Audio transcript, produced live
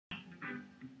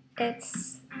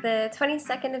It's the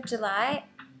 22nd of July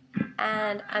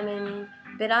and I'm in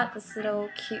Bidart, this little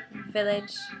cute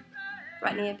village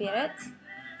right near Bidart.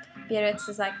 Bidart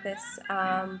is like this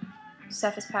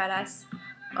surface paradise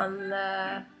on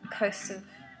the coast of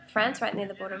France, right near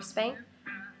the border of Spain.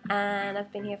 And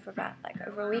I've been here for about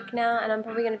over a week now, and I'm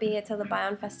probably going to be here till the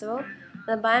Bayonne Festival.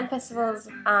 The Bayonne Festival's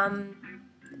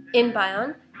in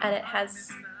Bayonne, and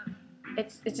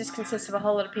it just consists of a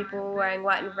whole lot of people wearing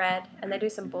white and red, and they do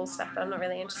some bull stuff, but I'm not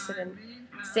really interested in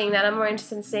seeing that. I'm more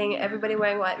interested in seeing everybody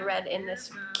wearing white and red in this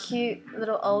cute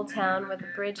little old town with a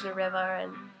bridge and a river,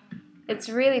 and it's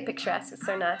really picturesque. It's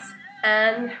so nice.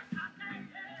 And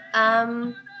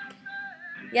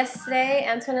yesterday,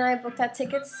 Antoine and I booked our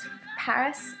tickets for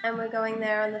Paris, and we're going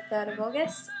there on the 3rd of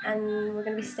August, and we're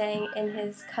going to be staying in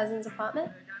his cousin's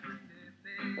apartment,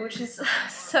 which is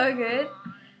so good.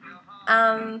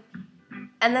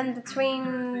 And then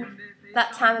between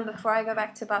that time and before I go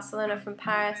back to Barcelona from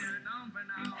Paris,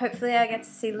 hopefully I get to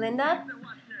see Linda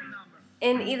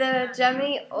in either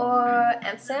Germany or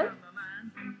Amsterdam.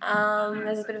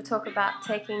 There's a bit of talk about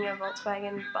taking a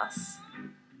Volkswagen bus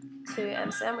to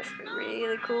Amsterdam, which would be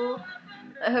really cool.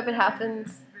 I hope it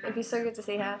happens. It'd be so good to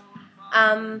see her.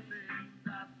 And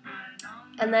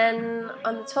then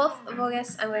on the 12th of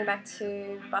August, I'm going back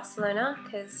to Barcelona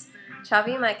because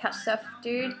Xavi, my couch surf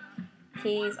dude,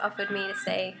 he's offered me to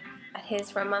stay at his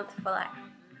for a month for like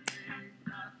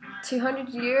 200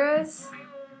 euros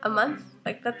a month.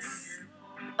 Like, that's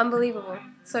unbelievable.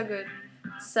 So good.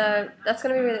 So that's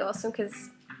going to be really awesome because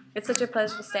it's such a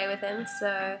pleasure to stay with him.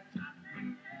 So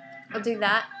I'll do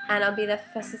that, and I'll be there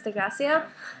for Festas de Gracia.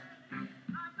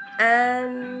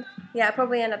 And yeah, I'll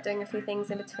probably end up doing a few things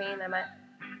in between.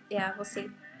 We'll see.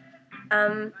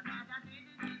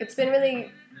 It's been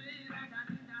really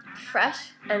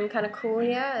fresh and kind of cool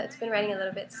here. It's been raining a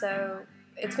little bit, so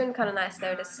it's been kind of nice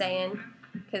though to stay in,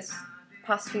 because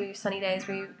past few sunny days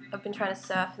I've been trying to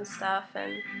surf and stuff,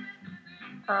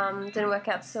 and didn't work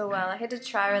out so well. I had to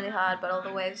try really hard, but all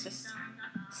the waves just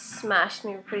smashed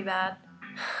me pretty bad.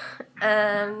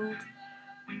 And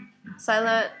so I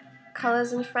learnt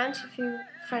colours in French, a few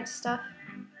French stuff,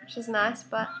 which is nice,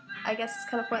 but I guess it's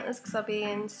kind of pointless because I'll be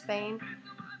in Spain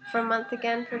for a month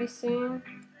again pretty soon.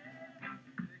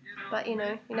 But you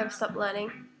know, you never stop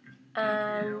learning.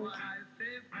 And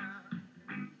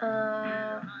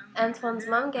Antoine's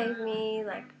mum gave me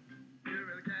like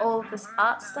all of this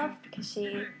art stuff because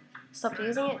she stopped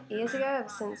using it years ago, ever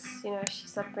since, you know, she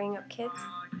stopped bringing up kids.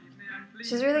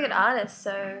 She's a really good artist,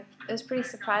 so it was pretty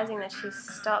surprising that she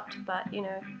stopped, but you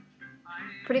know,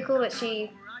 pretty cool that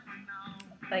she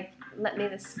like let me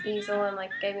this easel and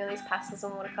like gave me all these pastels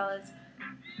and watercolors.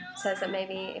 Says that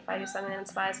maybe if I do something that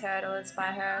inspires her, it'll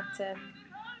inspire her to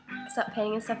start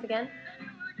painting and stuff again.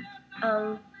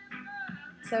 So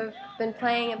I've been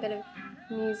playing a bit of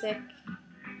music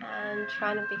and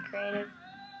trying to be creative.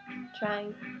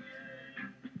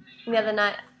 The other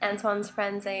night, Antoine's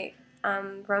friends,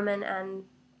 Roman and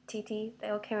Titi, they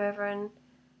all came over and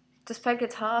just played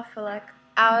guitar for like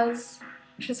hours,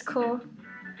 which was cool.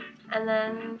 And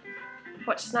then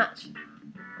watched Snatch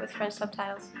with French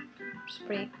subtitles, which is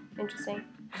pretty interesting.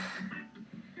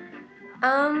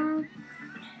 And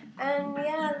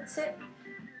yeah, that's it.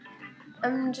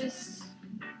 I'm just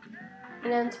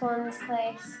in Antoine's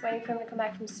place, waiting for him to come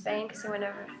back from Spain, because he went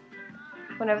over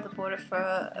the border for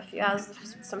a few hours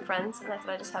with some friends, and I thought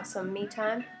I'd just have some me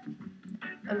time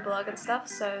and blog and stuff,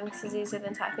 so this is easier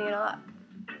than typing it all up.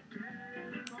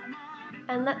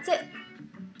 And that's it.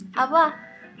 Au revoir.